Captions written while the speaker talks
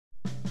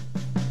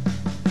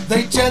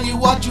They tell you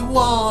what you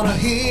wanna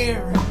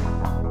hear.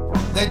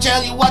 They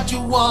tell you what you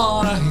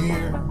wanna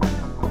hear.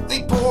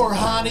 They pour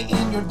honey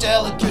in your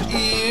delicate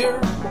ear,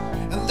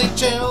 and they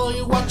tell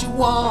you what you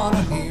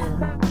wanna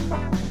hear.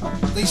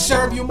 They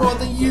serve you more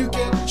than you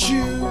can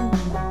chew.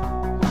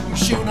 You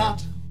should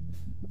not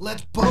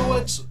let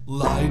poets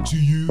lie to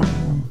you.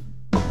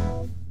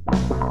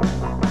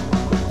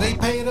 They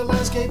paint a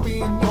landscape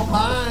in your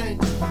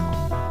mind.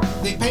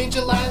 They paint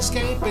a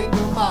landscape in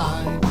your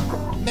mind.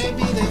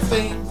 Maybe they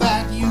think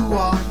that you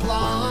are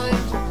blind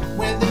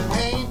when they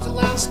paint a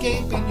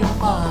landscape in your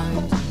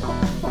mind.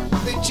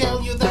 They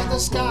tell you that the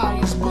sky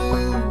is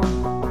blue.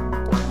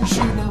 You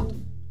should not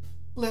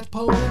let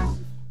poets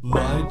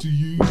lie to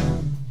you.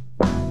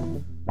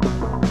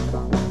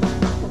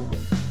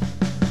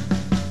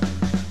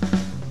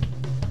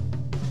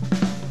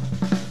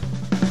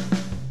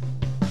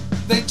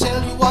 They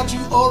tell you what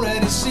you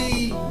already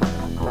see.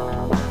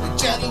 They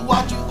tell you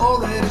what you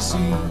already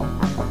see.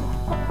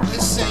 They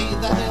say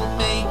that they'll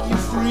make you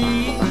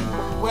free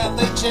when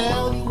they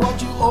tell you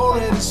what you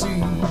already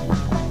see.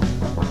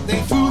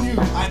 They fool you,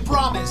 I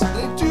promise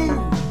they do.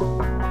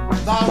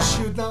 Thou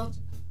should not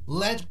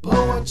let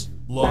poets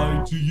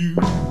lie to you.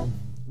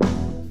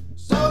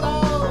 So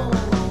long.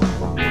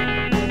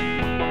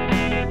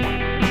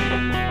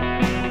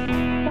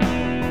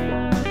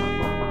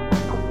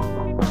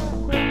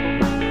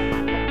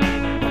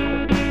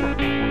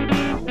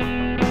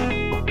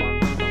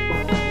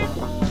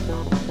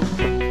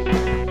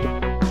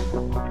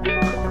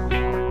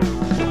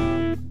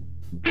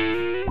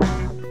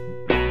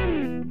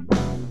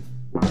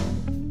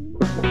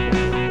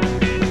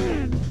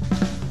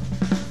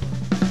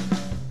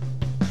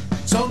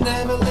 So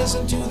never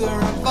listen to their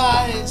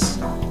advice.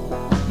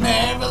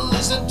 Never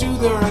listen to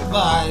their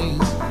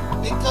advice,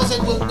 because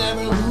it will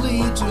never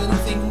lead to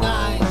anything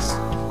nice.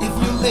 If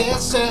you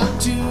listen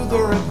to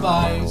their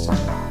advice,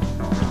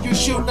 you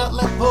should not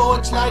let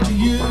poets lie to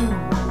you.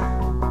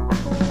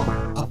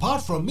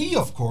 Apart from me,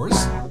 of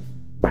course.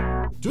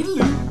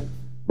 Toodaloo.